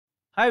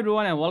Hi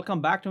everyone and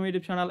welcome back to my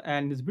YouTube channel,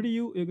 and in this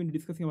video we're going to be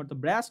discussing about the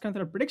breast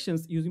cancer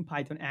predictions using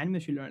Python and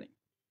machine learning.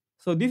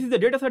 So this is the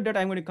dataset that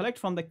I'm going to collect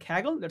from the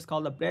Kaggle. That's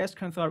called the breast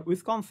cancer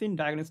Wisconsin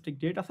diagnostic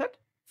dataset.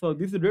 So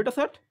this is the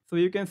dataset. So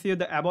you can see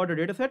the about the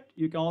dataset.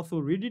 You can also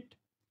read it.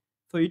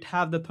 So it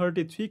have the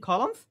 33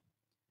 columns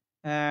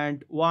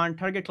and one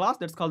target class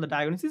that's called the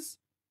diagnosis.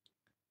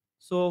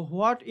 So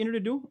what you need to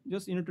do,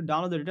 just you need to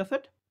download the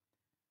dataset,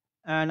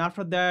 and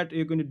after that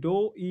you're going to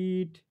do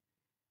it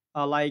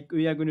like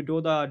we are going to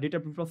do the data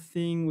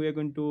preprocessing, we are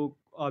going to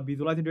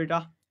visualize the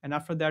data, and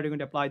after that, you're going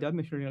to apply the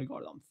machine learning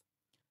algorithms.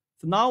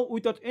 So now,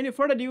 without any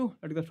further ado,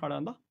 let's get started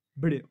on the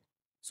video.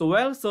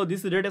 So this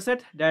is the data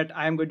set that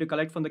I am going to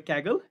collect from the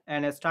Kaggle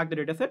and extract the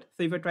data set.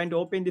 So if you're trying to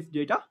open this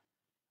data,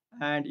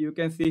 and you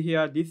can see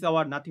here, this is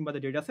our nothing but the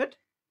data set.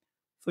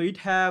 So it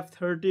have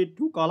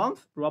 32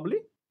 columns probably.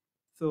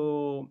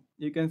 So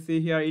you can see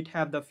here it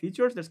have the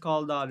features that's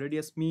called the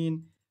radius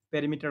mean,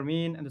 perimeter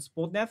mean, and the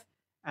smoothness,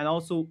 and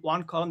also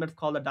one column that's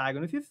called the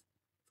diagnosis.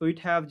 So it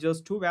have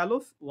just two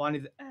values. One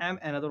is M,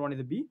 another one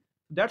is B.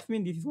 That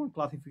means this is one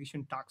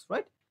classification task,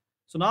 right?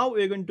 So now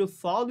we're going to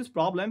solve this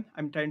problem.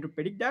 I'm trying to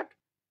predict that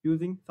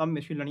using some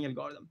machine learning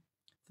algorithm.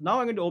 So now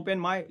I'm going to open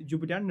my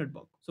Jupyter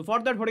notebook. So for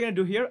that, what I'm going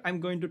to do here, I'm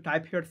going to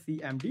type here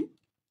CMD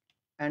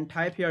and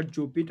type here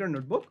Jupyter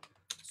notebook.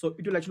 So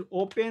it will actually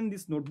open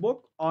this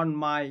notebook on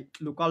my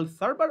local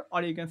server,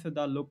 or you can say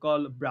the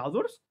local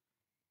browsers.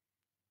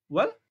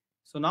 Well,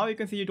 so now you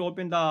can see it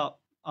open the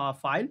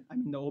file. I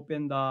mean,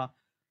 open the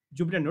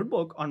Jupyter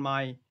notebook on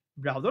my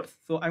browsers.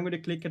 So I'm going to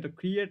click here to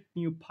create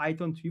new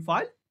Python 3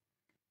 file,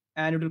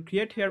 and it will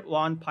create here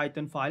one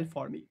Python file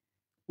for me.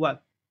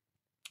 Well,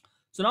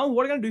 so now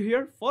what we're going to do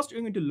here, first you're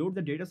going to load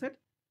the dataset,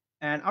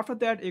 and after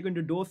that you're going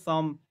to do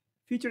some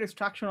feature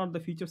extraction of the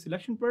feature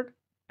selection part,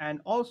 and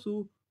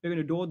also we're going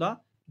to do the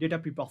data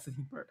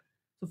preprocessing part.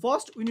 So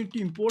first we need to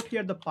import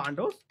here the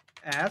pandas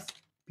as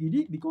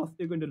PD because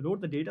we're going to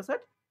load the dataset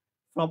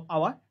from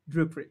our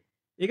directory.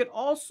 You can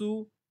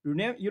also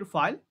rename your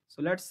file.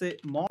 So let's say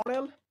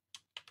model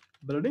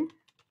building,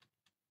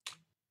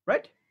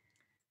 right?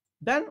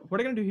 Then what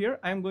I'm going to do here,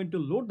 I'm going to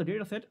load the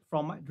dataset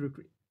from my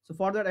directory. So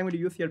for that, I'm going to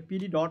use here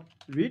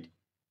pd.read.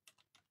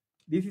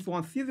 This is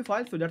one CSV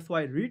file, so that's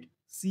why read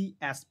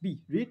CSV,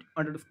 read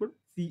underscore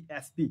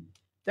CSV.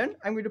 Then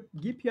I'm going to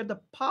give here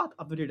the path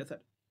of the dataset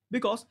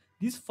because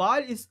this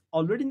file is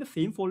already in the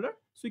same folder,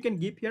 so you can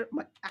give here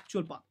my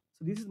actual path.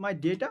 So this is my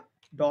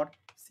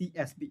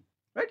data.csv,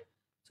 right?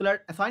 So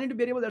let's assign it to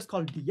variable that's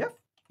called df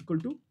equal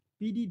to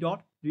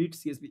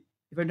pd.readcsv.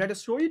 If I try to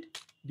show it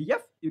df,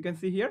 you can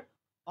see here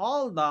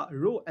all the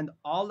row and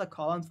all the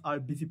columns are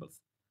visible,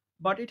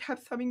 but it has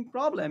having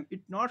problem.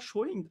 It's not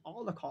showing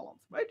all the columns,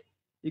 right?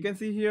 You can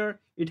see here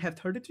it has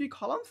 33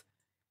 columns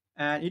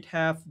and it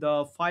have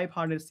the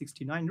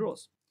 569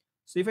 rows.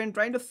 So if I'm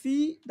trying to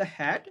see the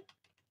head,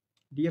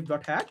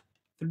 df.head,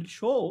 so it will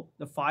show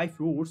the 5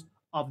 rows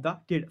of the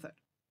dataset.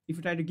 If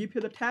you try to give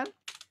here the 10,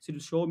 so it will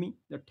show me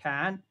the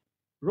 10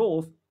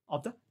 rows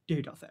of the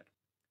dataset.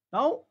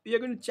 Now we are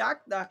going to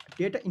check the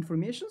data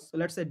information. So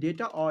let's say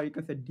data, or you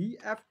can say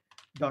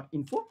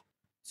df.info.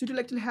 So it will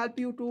actually help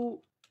you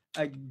to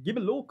give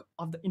a look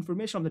of the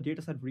information of the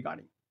dataset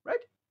regarding, right?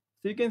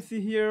 So you can see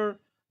here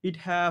it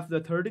have the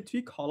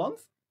 33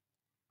 columns,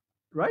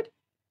 right?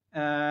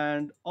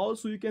 And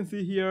also you can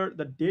see here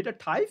the data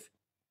type,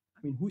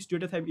 I mean which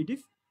data type it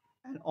is,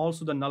 and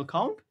also the null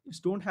count. It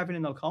don't have any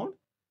null count,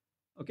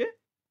 okay?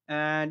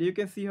 And you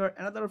can see here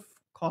another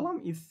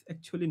column is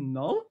actually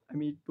null, I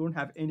mean it don't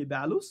have any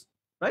values,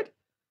 right?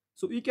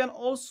 So we can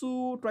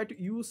also try to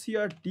use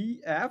here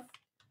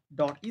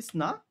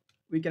df.isna.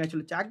 We can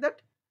actually check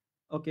that.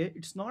 Okay,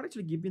 it's not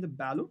actually giving the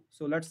value.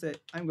 So let's say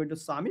I'm going to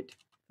sum it.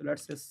 So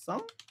let's say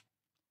sum.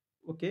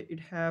 Okay,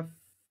 it have,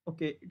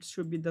 okay, it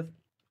should be the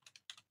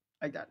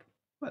like that.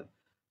 Well,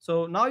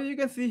 so now you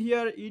can see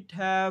here it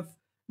have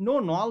no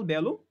null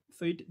value.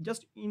 So it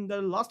just in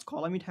the last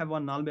column it have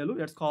one null value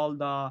that's called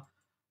the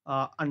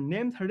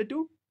unnamed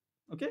 32.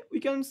 Okay, we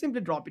can simply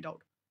drop it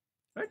out,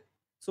 right?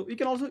 So we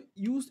can also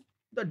use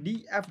the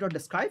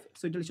df.describe.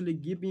 So it will actually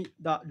give me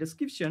the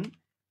description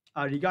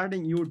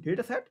regarding your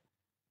data set.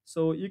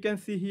 So you can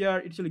see here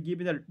it will give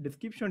me the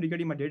description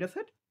regarding my data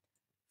set.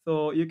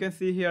 So you can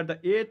see here the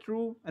A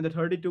true and the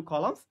 32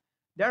 columns.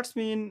 That's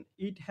mean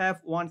it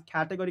have one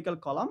categorical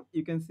column.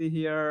 You can see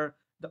here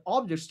the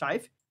object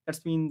type.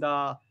 That's mean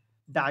the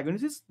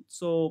diagnosis.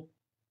 So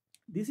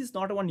this is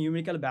not one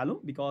numerical value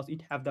because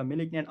it have the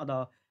malignant or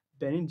the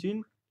benign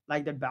gene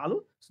like that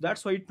value. So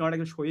that's why it's not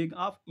actually showing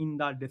up in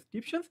the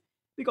descriptions,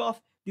 because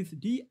this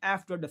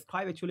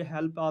df.describe actually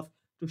help us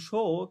to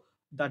show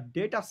the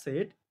data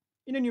set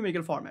in a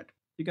numerical format.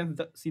 You can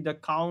see the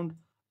count,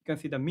 you can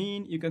see the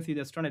mean, you can see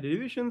the standard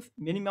deviations,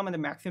 minimum and the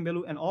maximum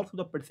value, and also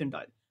the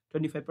percentile,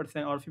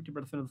 25% or 50%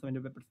 or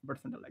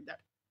 75% like that,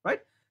 right?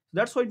 So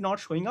that's why it's not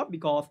showing up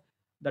because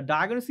the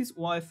diagnosis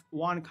was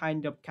one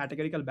kind of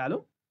categorical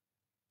value.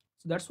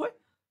 So that's why.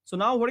 So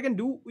now what we can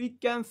do, we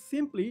can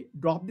simply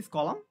drop this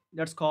column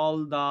that's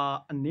called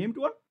the unnamed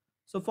one.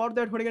 So for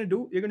that, what you're going to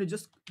do, you're going to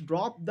just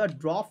drop the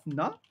drop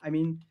null, I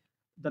mean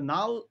the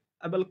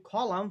nullable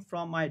column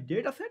from my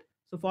data set.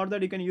 So for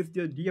that, you can use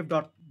the df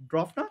dot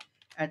drop null,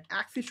 and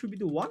axis should be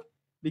the 1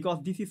 because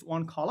this is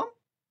one column.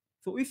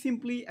 So we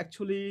simply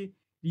actually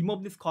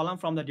remove this column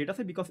from the data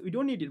set because we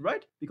don't need it,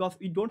 right? Because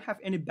we don't have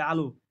any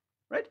value,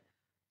 right?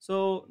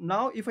 So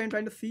now if I'm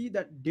trying to see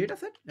that data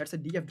set, that's a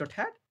df dot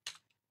head.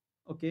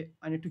 Okay,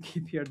 I need to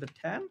keep here the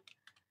 10,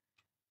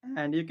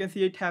 and you can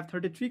see it have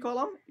 33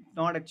 column. It's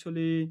not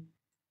actually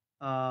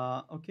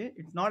okay,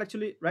 it's not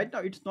actually right now,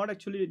 it's not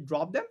actually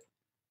drop them.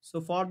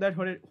 So for that,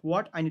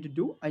 what I need to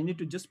do, I need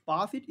to just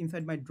pass it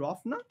inside my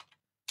drop now.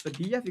 So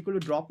df equal to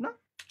drop now.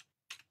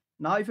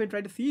 Now if I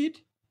try to see it,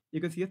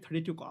 you can see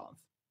 32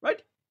 columns,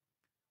 right?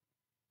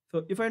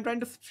 So if I'm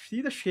trying to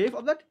see the shape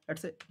of that,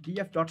 let's say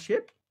df dot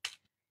shape.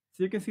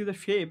 So you can see the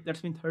shape,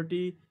 that's been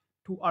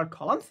 32 are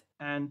columns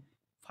and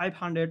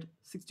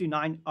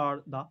 569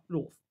 are the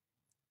rows.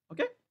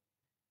 Okay.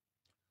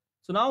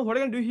 So now what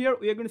I'm going to do here,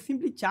 we are going to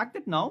simply check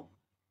that now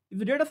if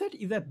the data set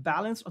is a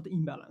balance or the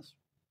imbalance,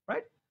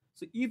 right?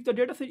 So if the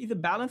data set is a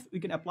balance, we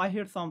can apply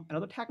here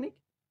another technique.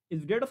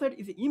 If the data set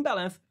is an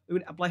imbalance, we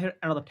will apply here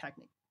another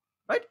technique,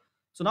 right?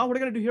 So now what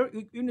we're going to do here,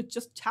 you need to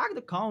just check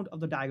the count of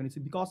the diagonals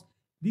because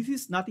this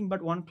is nothing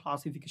but one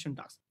classification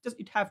task. Just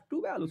it have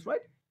two values,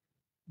 right?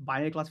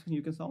 Binary classification,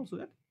 you can also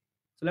that.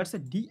 So let's say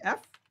df,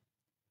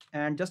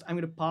 and just I'm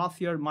going to pass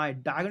here my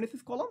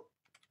diagonals column,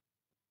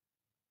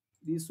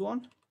 this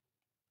one,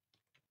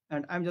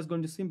 and I'm just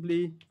going to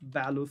simply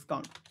values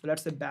count. So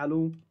let's say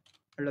value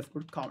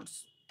underscore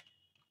counts.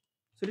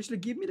 So it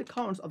should give me the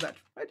counts of that,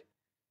 right?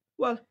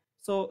 Well,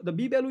 so the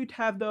B value, it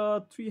have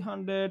the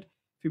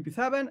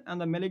 357,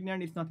 and the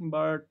malignant is nothing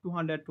but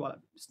 212.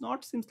 It's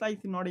not, seems like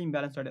it's not an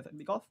imbalanced data set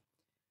because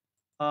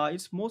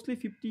it's mostly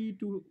 50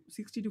 to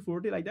 60 to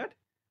 40 like that.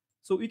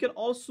 So we can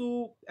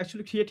also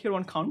actually create here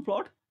one count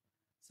plot.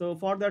 So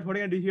for that, what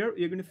you're going to do here,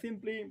 you're going to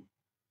simply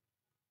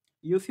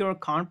use your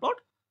count plot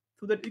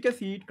so that you can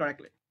see it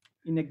correctly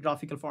in a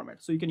graphical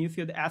format. So you can use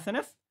here the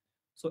SNS.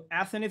 So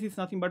SNS is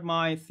nothing but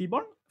my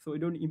seaborn. So we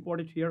don't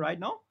import it here right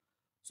now.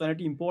 So I need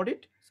to import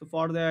it. So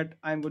for that,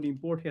 I'm going to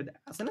import here the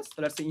SNS.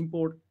 So let's say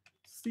import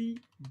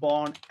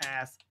seaborn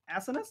as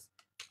SNS.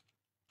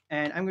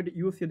 And I'm going to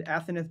use here the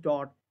SNS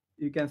dot,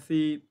 you can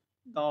see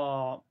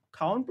the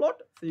count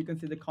plot. So you can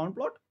see the count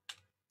plot.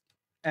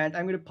 And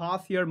I'm going to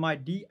pass here my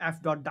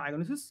df dot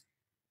diagnosis.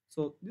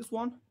 So this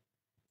one,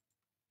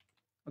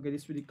 okay,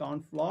 this will be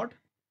count plot.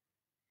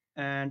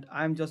 And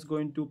I'm just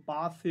going to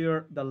pass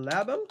here the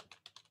label.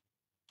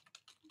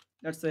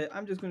 Let's say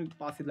I'm just going to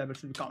pass the label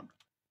should be count.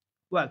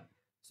 Well,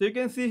 so you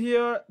can see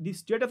here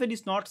this data set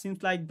is not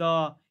seems like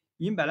the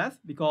imbalance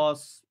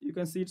because you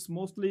can see it's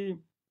mostly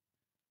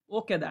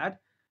okay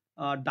that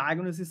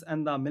diagnosis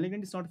and the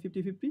malignant is not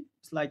 50-50.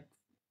 It's like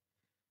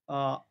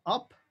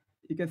up.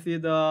 You can see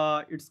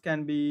the it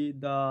can be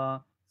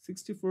the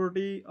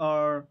 60-40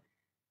 or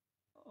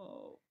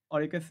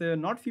you can say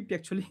not 50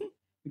 actually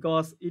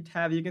because it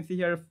have, you can see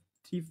here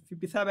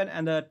 357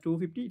 and the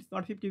 250, it's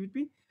not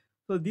 50-50.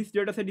 So this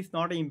data set is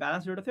not an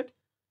imbalanced data set.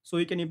 So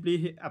you can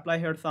apply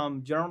here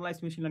some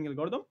generalized machine learning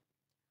algorithm.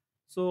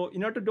 So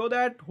in order to do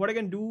that, what I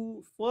can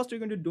do first, we're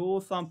going to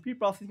do some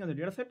pre-processing on the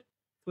data set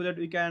so that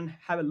we can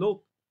have a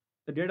look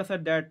the data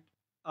set that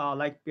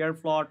like pair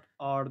plot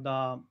or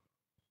the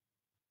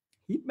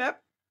heat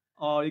map,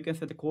 or you can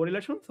set the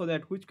correlation, so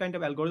that which kind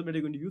of algorithm are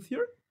you going to use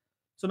here.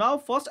 So now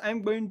first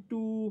I'm going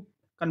to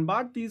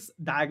convert this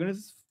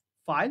diagnosis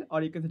file,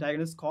 or you can say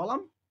diagnosis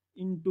column,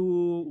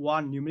 into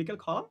one numerical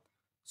column.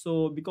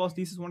 So because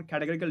this is one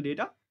categorical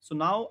data, so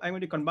now I'm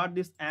going to convert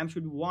this m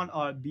should be 1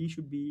 or b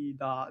should be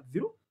the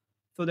 0,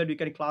 so that we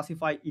can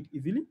classify it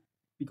easily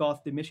because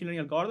the machine learning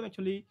algorithm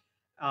actually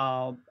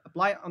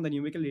apply on the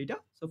numerical data.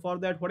 So for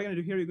that, what I'm going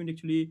to do here, you're going to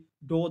actually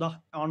do the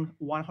on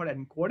one hot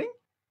encoding,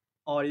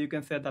 or you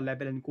can set the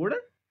label encoder.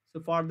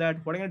 So for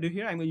that, what I'm going to do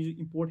here, I'm going to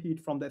import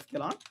it from the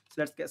sklearn. So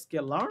let's get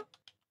sklearn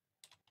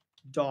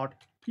dot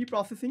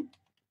pre-processing.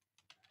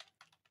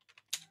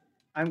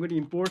 I'm going to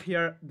import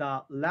here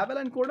the label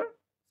encoder.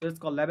 So it's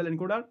called label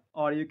encoder,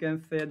 or you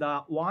can say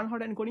the one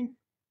hot encoding,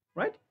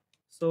 right?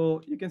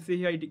 So you can see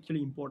here it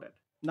actually imported.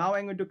 Now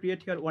I'm going to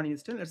create here one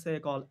instance. Let's say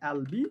called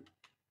LB,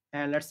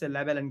 and let's say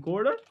label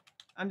encoder.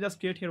 I'm just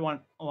create here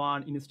one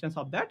instance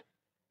of that.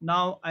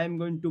 Now I'm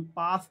going to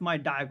pass my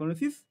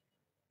diagnosis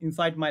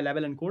inside my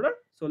label encoder.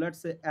 So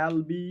let's say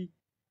lb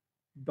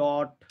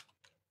dot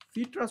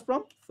feed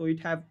transform. So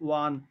it have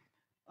one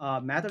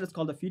method is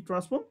called the feed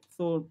transform.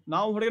 So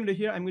now what I'm going to do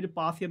here, I'm going to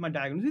pass here my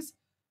diagnosis.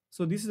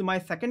 So this is my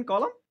second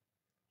column,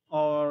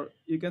 or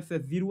you can say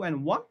 0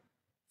 and 1.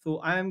 So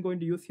I am going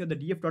to use here the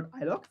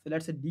df.ilog. So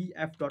let's say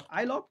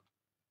df.ilog.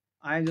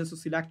 I'm just to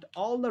select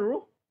all the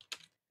row,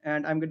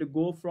 and I'm going to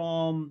go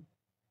from,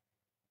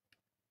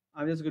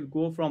 I'm just going to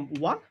go from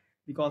 1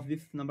 because this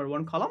is number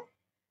 1 column,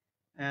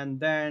 and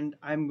then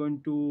I'm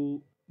going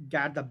to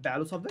get the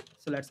values of that.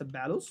 So let's say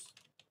values,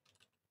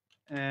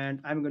 and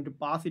I'm going to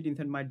pass it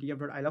inside my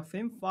df.ilog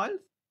same files,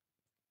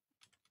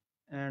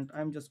 and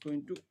I'm just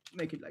going to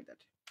make it like that.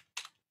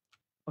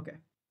 Okay,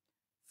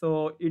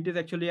 So it is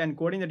actually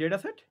encoding the data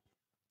set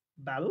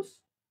values.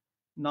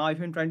 Now if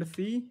I'm trying to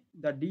see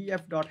the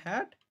df dot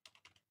hat,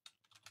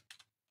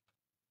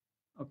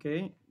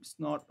 okay, it's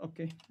not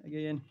okay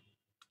again.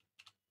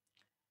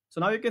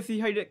 So now you can see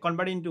how it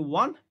converted into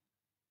 1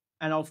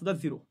 and also the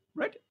 0,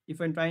 right?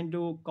 If I'm trying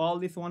to call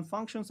this one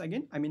functions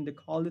again, I mean, they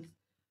call this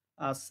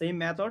same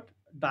method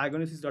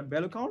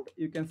diagnosis.value count,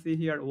 you can see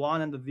here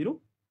 1 and the 0.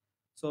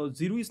 So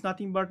 0 is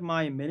nothing but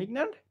my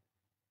malignant,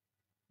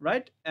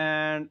 right?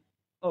 And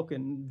okay,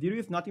 0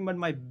 is nothing but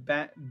my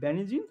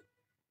benign,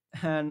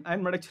 and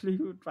I'm not actually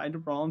trying to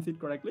pronounce it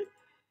correctly.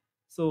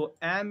 So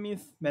m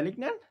is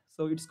malignant,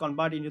 so it's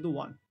converted into the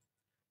 1.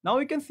 Now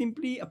we can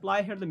simply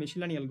apply here the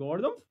machine learning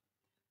algorithm,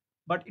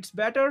 but it's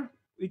better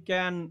we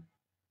can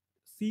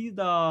see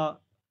the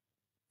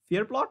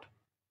fear plot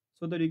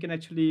so that you can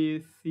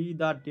actually see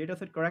the data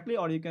set correctly,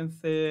 or you can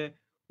say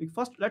we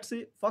first, let's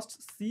say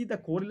first see the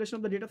correlation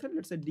of the data set.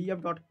 Let's say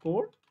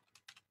df.core.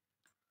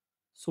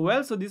 So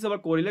well, so these are our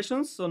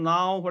correlations. So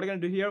now what we're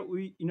going to do here,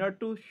 we in order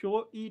to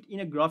show it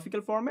in a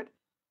graphical format,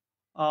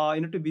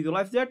 in order to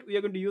visualize that, we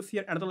are going to use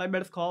here another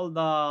library called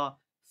the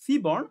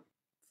Seaborn.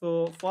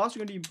 So first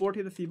we're going to import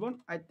here the Seaborn.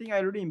 I think I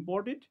already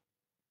imported.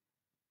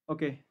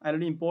 Okay, I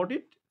already import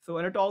it. So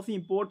I need to also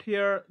import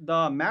here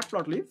the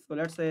matplotlib. So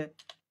let's say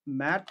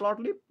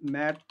matplotlib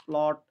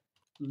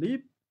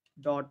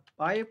dot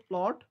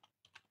pyplot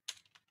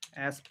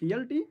as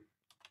plt,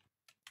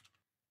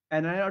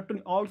 and I have to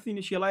also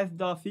initialize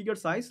the figure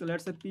size. So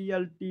let's say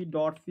plt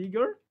dot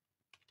figure,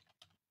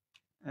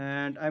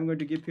 and I'm going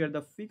to give here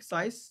the fig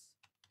size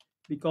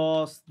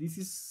because this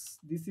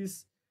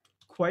is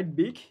quite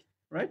big,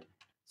 right?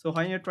 So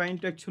when you're trying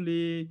to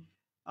actually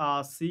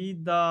see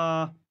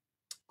the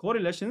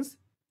correlations,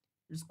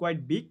 it's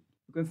quite big.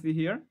 You can see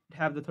here it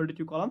have the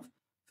 32 columns,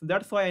 so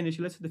that's why I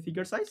initialize the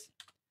figure size.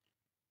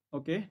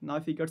 Okay, now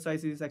figure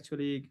size is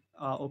actually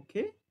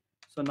okay.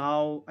 So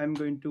now I'm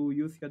going to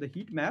use here the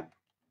heat map.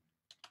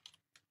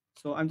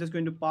 So I'm just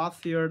going to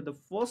pass here the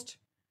first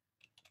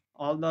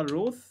all the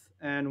rows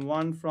and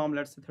one from,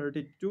 let's say,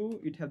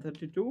 32. It has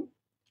 32,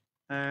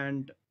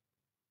 and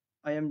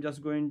I am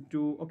just going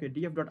to, okay,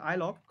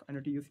 df.ilog. I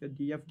need to use here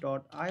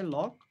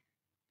df.ilog.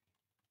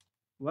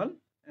 Well,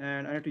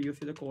 and I need to use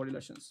here the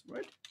correlations,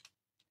 right?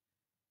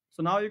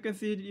 So now you can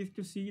see if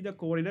to see the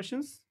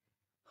correlations,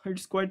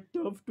 it's quite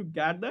tough to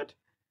get that.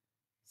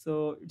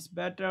 So it's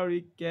better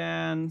we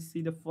can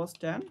see the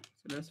first 10.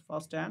 So let's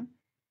first 10.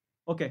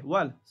 Okay,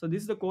 well, so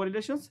this is the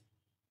correlations,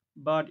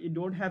 but it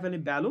don't have any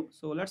value.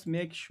 So let's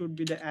make should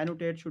be the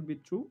annotate should be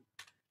true.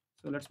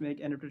 So let's make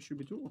annotate should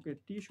be true. Okay,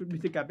 T should be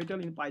the capital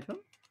in Python.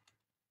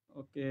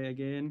 Okay,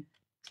 again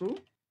true.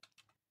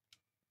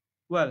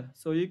 Well,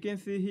 so you can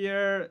see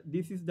here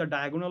this is the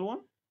diagonal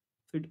one.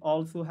 So it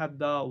also have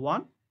the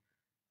 1,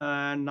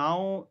 and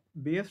now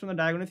based on the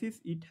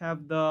diagnosis it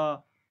have the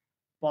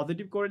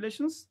positive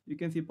correlations. You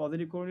can see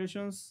positive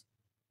correlations,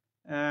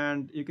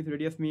 and you can see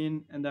radius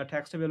mean and the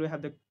text value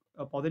have the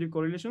positive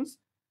correlations.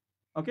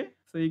 Okay,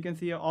 so you can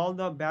see all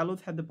the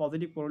values have the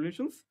positive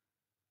correlations,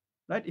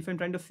 right? If I'm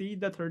trying to see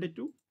the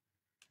 32,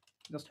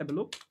 just have a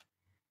look.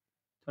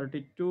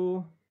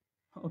 32.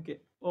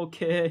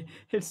 Okay,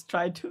 it's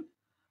try to,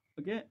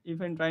 okay,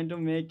 if I'm trying to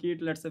make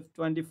it, let's say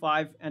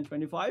 25 and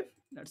 25,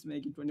 let's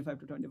make it 25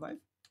 to 25.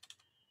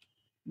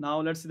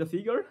 Now let's see the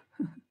figure.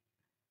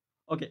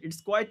 Okay,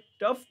 it's quite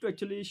tough to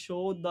actually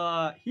show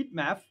the heat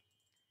map.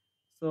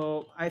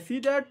 So I see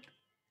that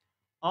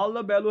all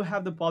the value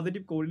have the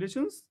positive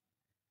correlations.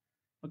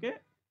 Okay,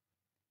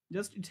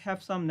 just it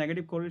have some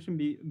negative correlation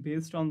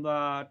based on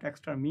the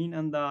texture mean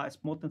and the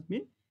smoothness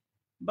mean,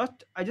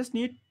 but I just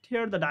need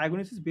here the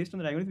diagnosis based on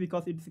the diagnosis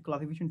because it's a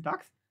classification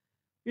task.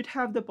 It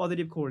have the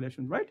positive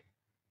correlation, right?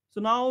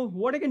 So now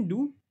what I can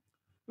do,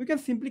 we can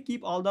simply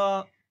keep all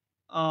the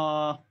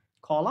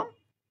column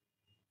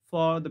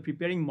for the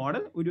preparing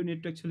model. We don't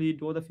need to actually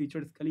do the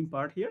feature scaling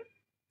part here.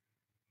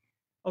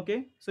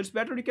 Okay, so it's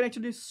better we can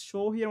actually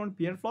show here on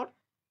peer plot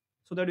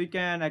so that we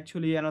can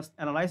actually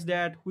analyze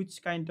that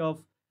which kind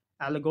of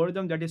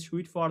algorithm that is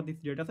suited for this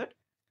data set.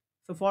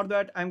 So for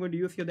that, I'm going to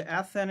use here the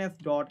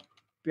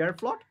sns.pair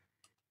plot.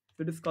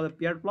 So it is called a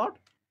pair plot.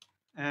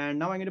 And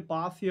now I'm going to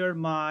pass here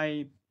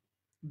my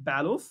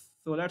values.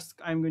 So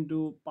I'm going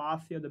to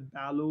pass here the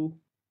value,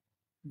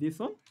 this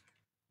one,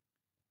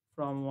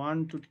 from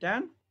 1 to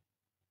 10.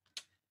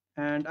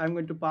 And I'm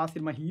going to pass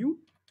here my hue.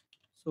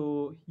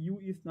 So hue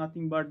is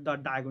nothing but the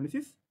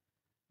diagnosis,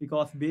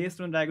 because based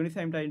on diagnosis,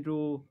 I'm trying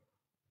to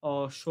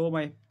show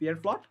my pair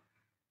plot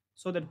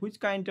so that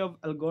which kind of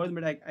algorithm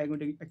I'm going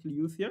to actually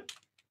use here.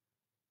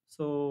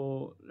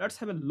 So let's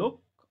have a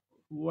look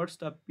what's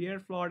the pair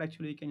plot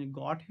actually can you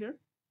got here.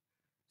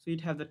 So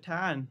it has the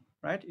 10,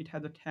 right? It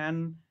has the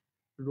 10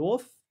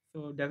 rows,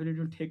 so definitely it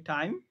will take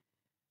time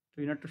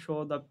to, to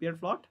show the pair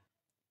plot.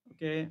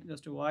 Okay,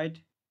 just to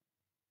wait,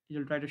 it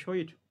will try to show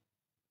it.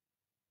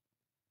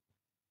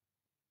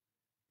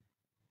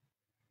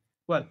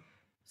 Well,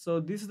 so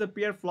this is the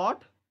pair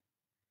plot.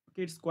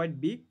 Okay, it's quite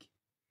big.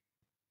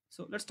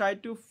 So let's try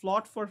to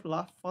plot for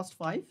first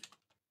 5.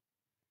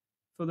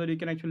 so that you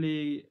can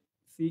actually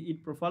see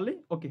it properly.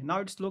 Okay, now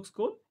it looks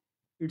cool.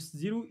 It's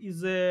 0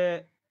 is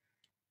a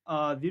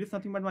 0 is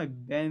nothing but my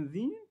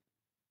benzene,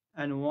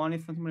 and 1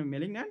 is something like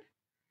malignant.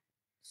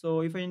 So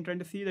if I'm trying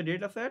to see the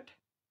data set,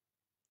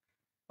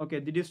 okay,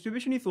 the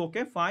distribution is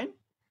okay, fine.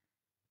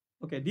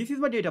 Okay, this is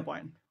my data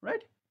point,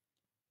 right?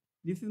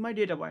 This is my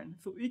data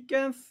point. So we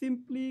can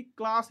simply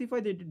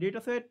classify the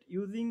data set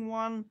using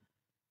one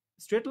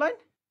straight line,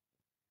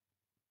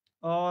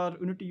 or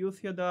we need to use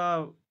here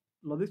the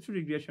logistic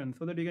regression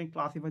so that we can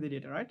classify the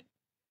data, right?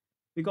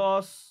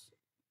 Because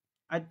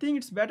I think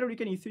it's better we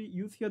can easily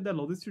use here the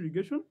logistic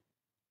regression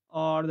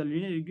or the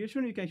linear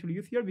regression. We can actually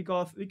use here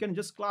because we can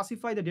just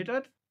classify the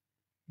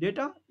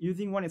data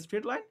using one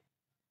straight line,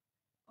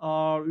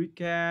 or we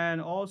can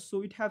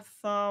also, it has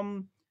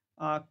some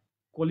uh,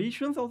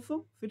 collisions also,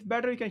 so it's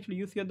better we can actually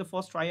use here the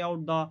first try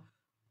out the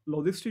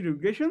logistic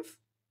regressions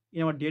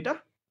in our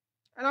data,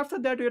 and after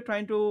that we are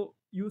trying to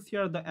use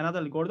here the another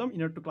algorithm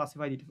in order to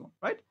classify it,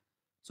 right?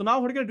 So now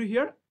what we're going to do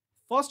here,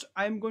 first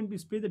I'm going to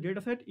split the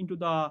data set into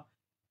the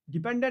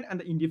dependent and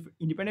the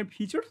independent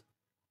features,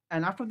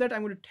 and after that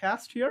I'm going to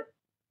test here,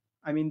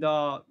 I mean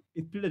the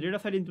split the data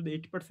set into the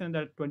 80% and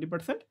the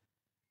 20%,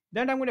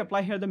 then I'm going to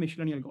apply here the machine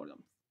learning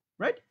algorithm,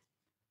 right?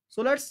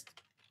 So let's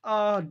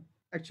uh,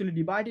 actually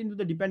divide into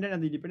the dependent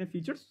and the independent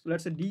features. So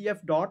let's say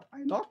df dot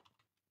ilog.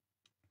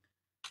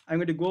 I'm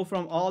going to go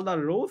from all the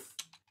rows,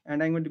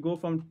 and I'm going to go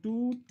from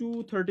 2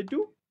 to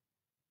 32.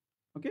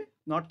 Okay,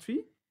 not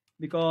 3,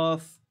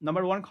 because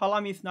number 1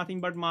 column is nothing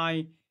but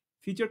my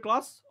feature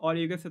class, or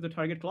you can say the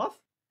target class.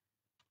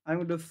 I'm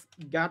going to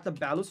get the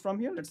values from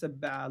here. Let's say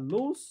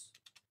values,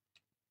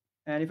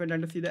 and if I'm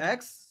trying to see the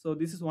x, so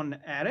this is one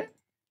array.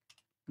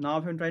 Now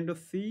if I'm trying to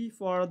see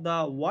for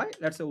the y,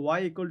 let's say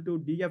y equal to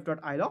df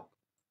dot ilog.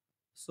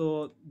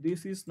 So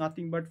this is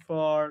nothing but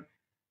for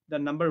the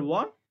number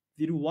 1,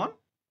 0, 1,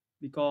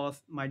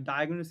 because my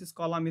diagnosis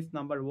column is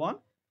number 1.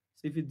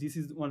 So if this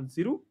is 1,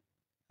 0,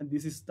 and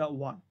this is the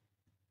 1.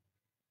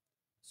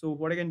 So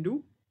what I can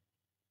do,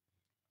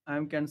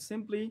 I can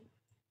simply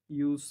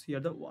use here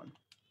the 1.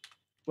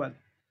 Well,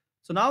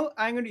 so now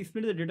I'm going to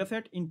split the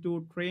dataset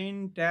into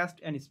train,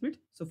 test, and split.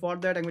 So for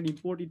that, I'm going to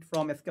import it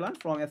from sklearn,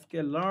 from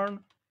sklearn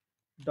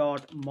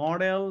dot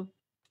model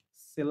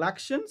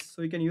selections.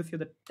 So you can use here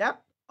the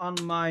tap on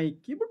my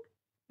keyboard,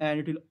 and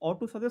it will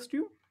auto suggest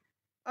you.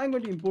 I'm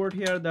going to import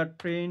here the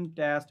train,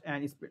 test,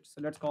 and split.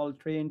 So let's call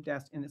train,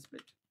 test, and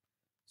split.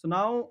 So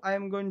now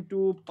I'm going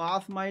to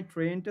pass my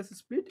train, test,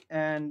 split,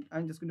 and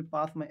I'm just going to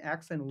pass my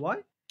x and y,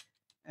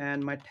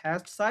 and my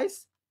test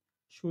size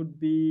should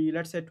be,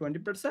 let's say,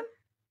 20%,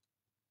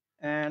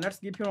 and let's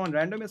give here one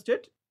random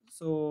state,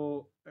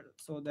 so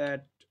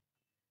that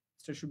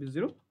state should be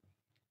 0.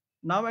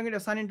 Now I'm going to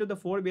assign into the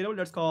 4 variable.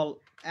 Let's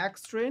call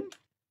x train,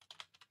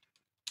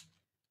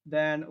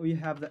 then we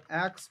have the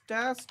x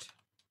test,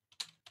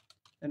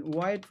 and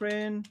y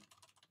train,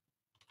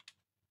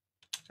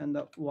 and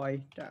the y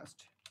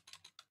test.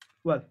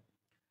 Well,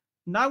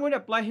 now I'm going to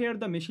apply here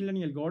the machine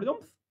learning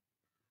algorithms.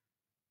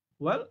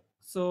 Well,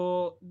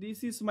 so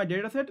this is my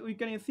data set. We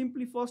can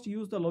simply first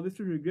use the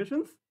logistic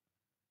regressions.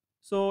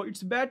 So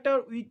it's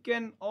better we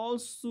can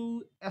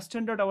also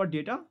standard our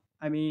data.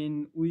 I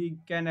mean, we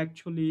can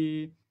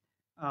actually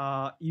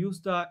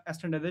use the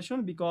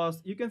standardization,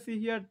 because you can see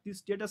here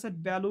this dataset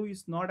value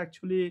is not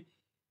actually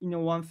in a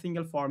one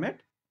single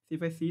format. So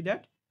if I see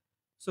that,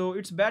 so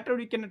it's better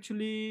we can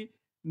actually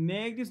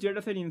make this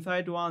dataset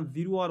inside 1,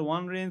 0 or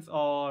 1 range,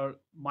 or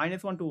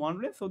 -1 to 1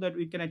 range, so that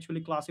we can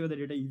actually classify the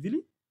data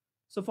easily.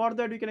 So for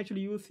that, we can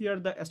actually use here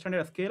the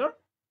standard scaler.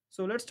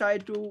 So let's try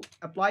to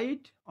apply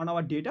it on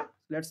our data.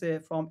 Let's say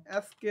from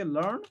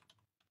sklearn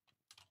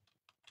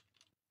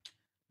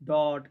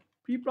dot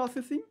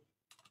preprocessing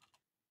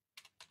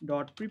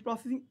dot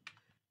preprocessing.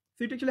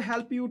 So it actually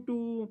help you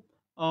to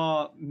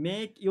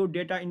make your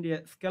data in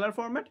the scalar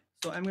format.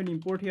 So I'm going to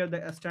import here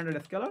the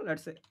standard scalar.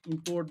 Let's say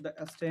import the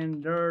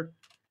standard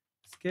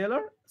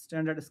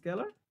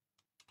scalar,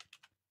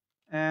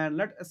 and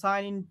let's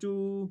assign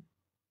into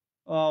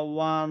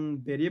one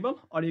variable,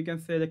 or you can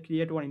say the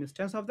create one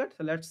instance of that.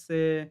 So let's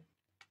say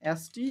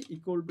st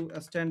equal to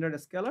a standard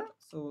scalar.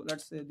 So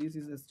let's say this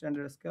is a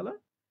standard scalar,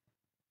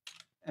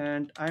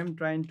 and I'm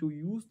trying to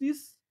use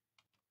this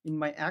in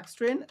my x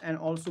train and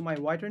also my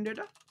y train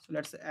data. So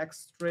let's say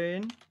x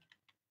train,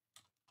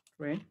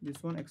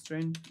 this one x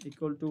train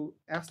equal to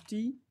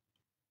st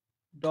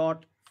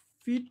dot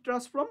feed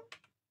transform.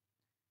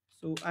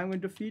 So I'm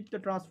going to feed the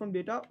transform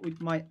data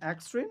with my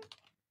x train,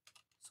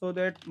 so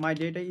that my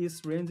data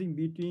is ranging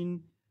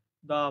between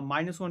the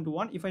 -1 to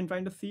 1. If I'm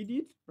trying to feed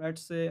it,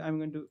 let's say I'm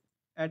going to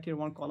add here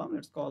one column,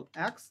 let's call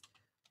x.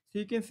 So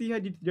you can see here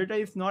the data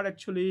is not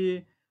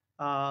actually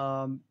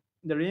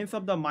the range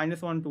of the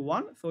 -1 to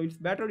 1. So it's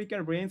better we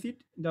can range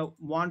it the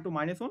 1 to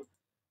 -1,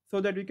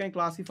 so that we can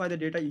classify the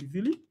data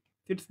easily.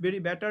 It's very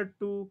better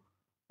to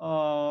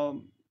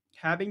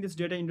having this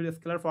data into the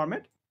scalar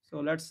format. So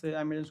let's say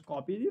I'm going to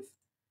copy this,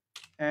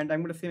 and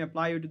I'm going to say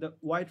apply it to the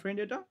y train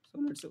data. So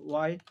let's say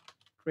y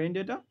train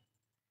data,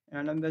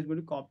 and I'm just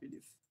going to copy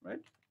this, right?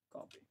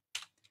 Copy.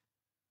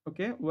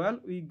 Okay, well,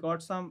 we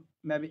got some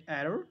maybe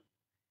error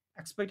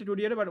expected to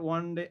be error, but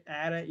one day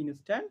error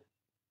instant.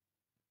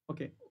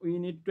 Okay, we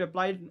need to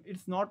apply it.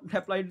 It's not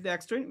applied to the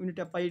x train. We need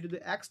to apply it to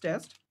the x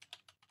test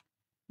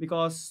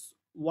because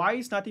y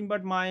is nothing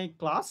but my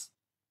class.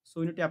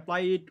 So we need to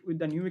apply it with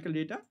the numerical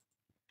data,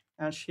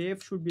 and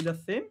shape should be the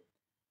same.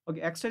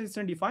 Okay, x test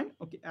is defined.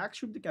 Okay, x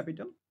should be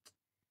capital.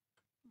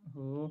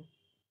 Oh,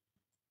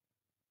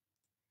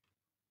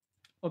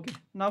 okay,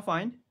 now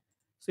fine.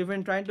 So if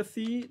I'm trying to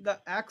see the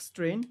x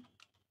train,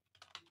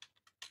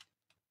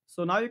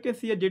 so now you can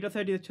see a data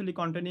set is actually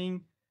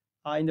containing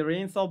in the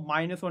range of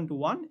 -1 to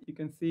 1. You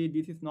can see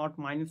this is not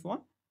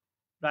 -1.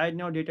 Right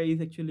now data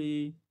is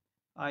actually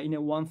in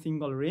a one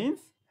single range,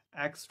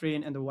 x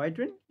train and the y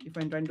train. If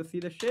I'm trying to see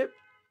the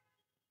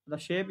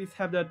shape is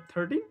have the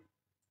 13,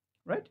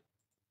 right?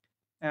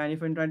 And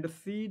if I'm trying to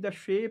see the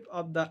shape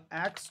of the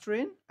x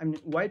train, I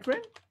mean y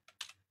train,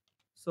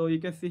 so you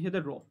can see here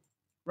the row,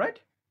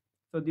 right?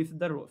 So this is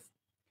the rows.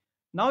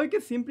 Now you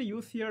can simply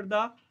use here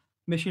the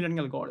machine learning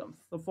algorithms.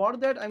 So for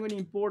that, I'm going to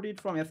import it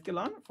from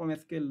sklearn, from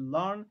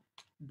sklearn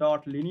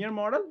dot linear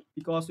model,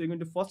 because we're going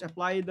to first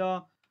apply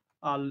the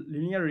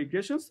linear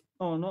regressions.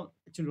 Oh no,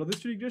 actually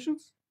logistic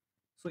regressions.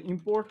 So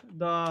import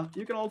the,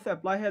 you can also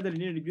apply here the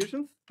linear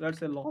regressions. Let's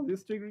say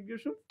logistic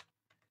regression.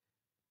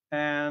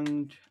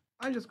 And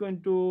I'm just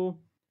going to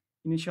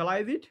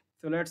initialize it.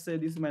 So let's say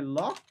this is my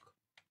log,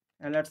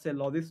 and let's say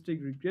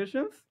logistic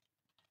regressions.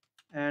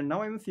 And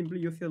now I'm simply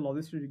using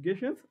logistic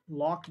regressions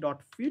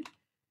log.fit.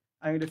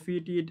 I'm going to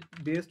fit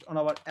it based on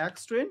our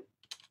x train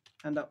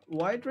and the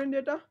y train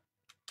data.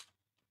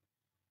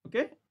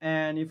 Okay,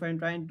 and if I'm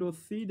trying to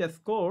see the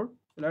score,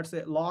 so let's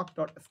say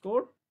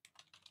log.score,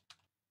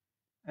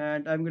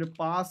 and I'm going to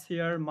pass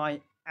here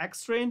my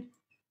x train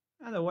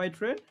and the y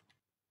train.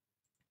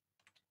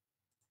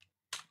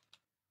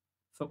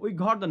 So we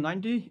got the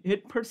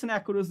 98%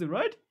 accuracy,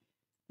 right?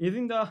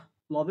 Using the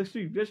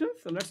logistic regression.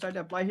 So let's try to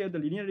apply here the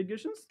linear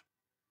regressions.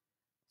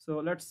 So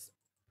let's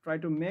try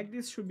to make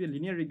this should be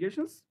linear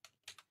regressions.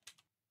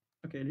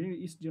 Okay,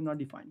 linear is not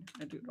defined.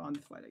 I have to run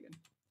this file again.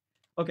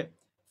 Okay,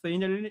 so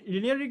in the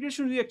linear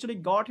regression, we actually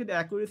got the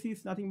accuracy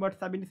is nothing but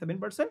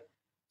 77%.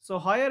 So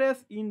higher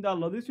as in the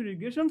logistic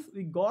regressions,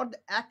 we got the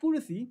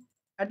accuracy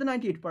at the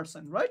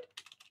 98%, right?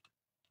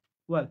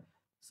 Well,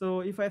 so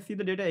if I see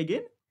the data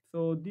again,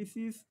 so this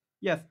is,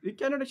 yes, we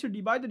cannot actually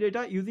divide the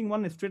data using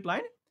one straight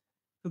line.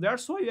 So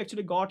that's why you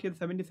actually got here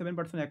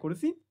 77%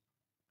 accuracy.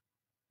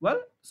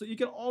 Well, so you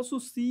can also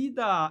see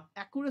the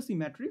accuracy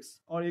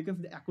metrics, or you can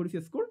see the accuracy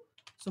score.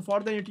 So for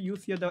that, you need to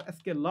use here the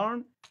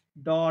sklearn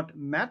dot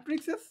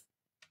matrices.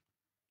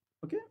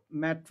 Okay,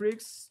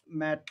 matrices,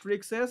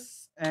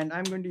 and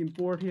I'm going to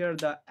import here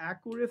the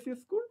accuracy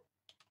score.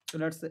 So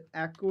let's say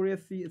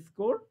accuracy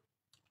score.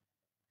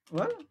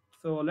 Well,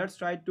 so let's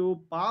try to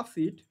pass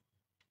it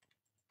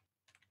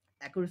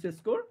accuracy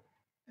score,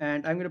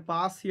 and I'm going to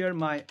pass here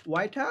my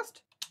y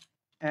test,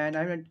 and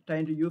I'm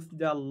trying to use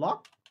the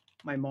log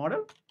my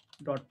model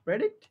dot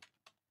predict.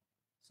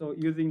 So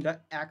using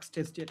the x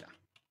test data.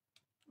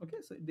 Okay,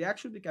 so the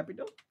x should be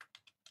capital.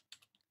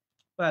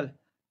 Well,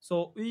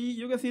 so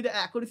you can see the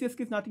accuracy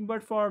is nothing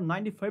but for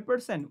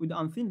 95% with the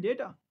unseen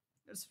data.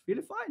 That's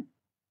really fine.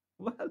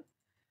 Well,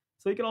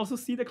 so you can also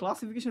see the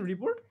classification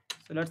report.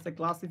 So let's say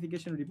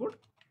classification report.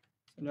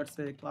 So let's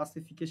say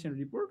classification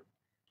report.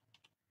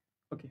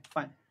 Okay,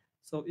 fine.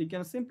 So you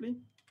can simply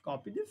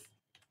copy this,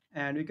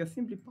 and we can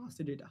simply pass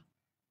the data.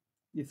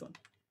 This one.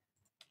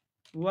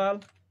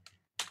 Well,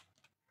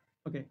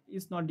 okay,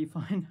 it's not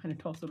defined. And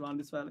it also run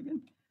this file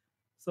again.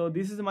 So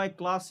this is my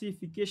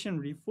classification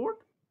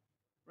report,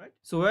 right?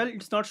 So well,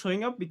 it's not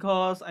showing up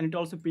because I need to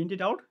also print it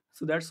out.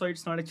 So that's why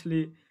it's not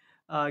actually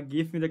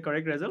give me the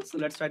correct results. So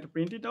let's try to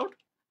print it out.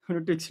 I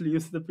need to actually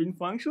use the print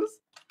functions.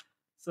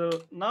 So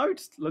now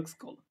it looks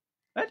cool,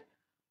 right?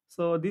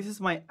 So this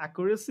is my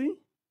accuracy.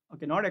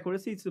 Okay, not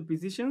accuracy, it's the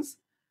precisions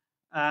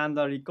and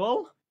the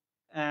recall.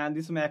 And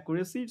this is my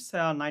accuracy. It's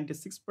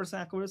 96%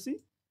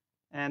 accuracy,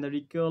 and the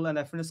recall and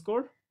reference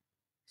score.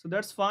 So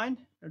that's fine.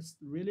 That's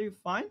really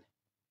fine.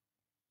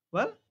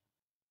 Well,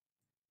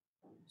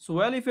 so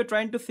well, if you're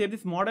trying to save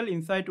this model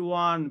inside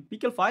one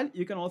pickle file,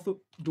 you can also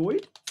do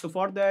it. So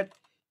for that,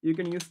 you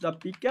can use the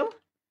pickle.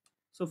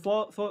 So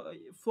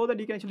for that,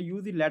 you can actually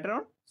use it later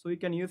on. So you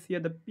can use here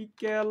the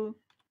pickle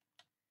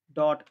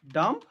dot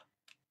dump,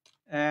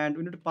 and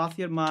we need to pass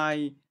here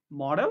my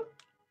model,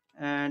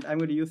 and I'm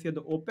going to use here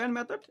the open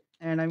method,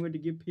 and I'm going to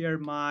give here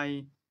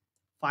my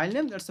file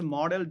name. That's a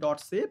model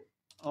dot save,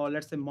 or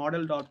let's say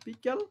model dot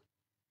pickle,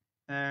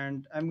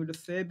 and I'm going to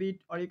save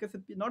it, or you can say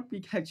not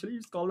pickle, actually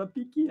it's called a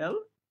pkl,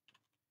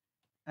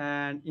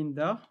 and in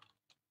the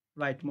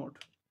write mode,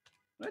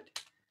 right?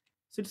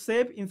 So it's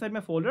saved inside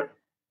my folder,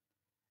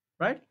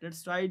 right?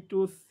 Let's try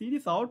to see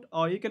this out,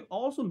 or you can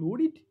also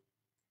load it.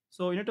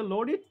 So you need to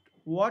load it.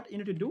 What you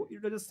need to do, you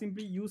need to just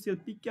simply use your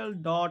pickle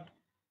dot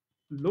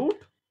load.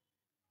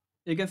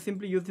 You can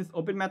simply use this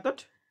open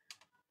method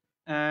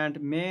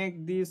and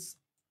make this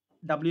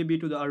wb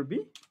to the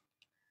rb,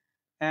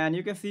 and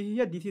you can see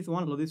here this is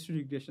one logistic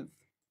regression,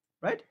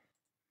 right?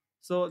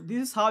 So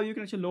this is how you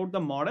can actually load the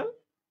model,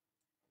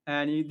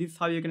 and this is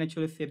how you can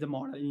actually save the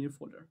model in your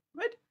folder,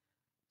 right?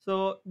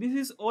 So this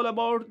is all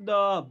about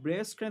the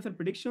breast cancer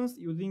predictions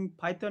using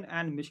Python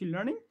and machine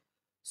learning.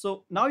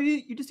 So now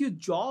it is your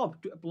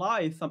job to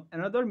apply some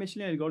another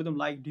machine learning algorithm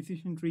like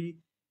decision tree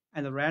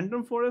and the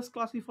random forest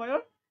classifier.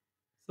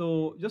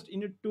 So just you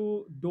need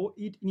to do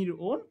it in your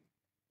own,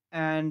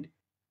 and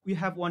we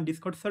have one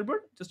Discord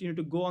server. Just you need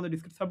to go on the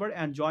Discord server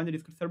and join the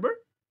Discord server.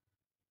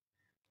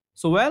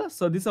 So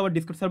this is our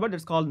Discord server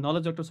that's called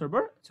Knowledge Doctor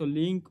server. So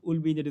link will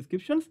be in the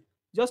descriptions.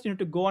 Just you need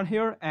to go on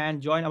here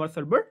and join our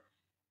server,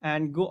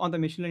 and go on the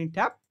machine learning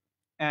tab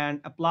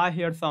and apply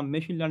here some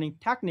machine learning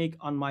technique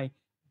on my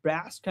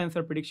breast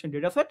cancer prediction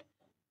dataset,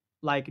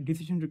 like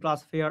decision tree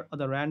classifier or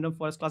the random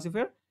forest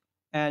classifier,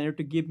 and you have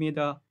to give me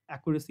the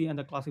accuracy and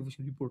the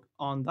classification report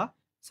on the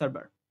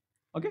server.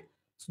 Okay,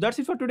 so that's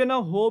it for today.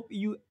 Now, hope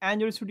you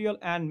enjoy this tutorial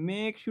and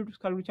make sure to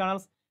subscribe to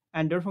channels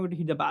and don't forget to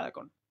hit the bell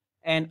icon.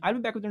 And I'll be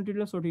back with a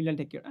tutorial. So till then,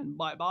 take care and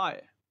bye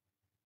bye.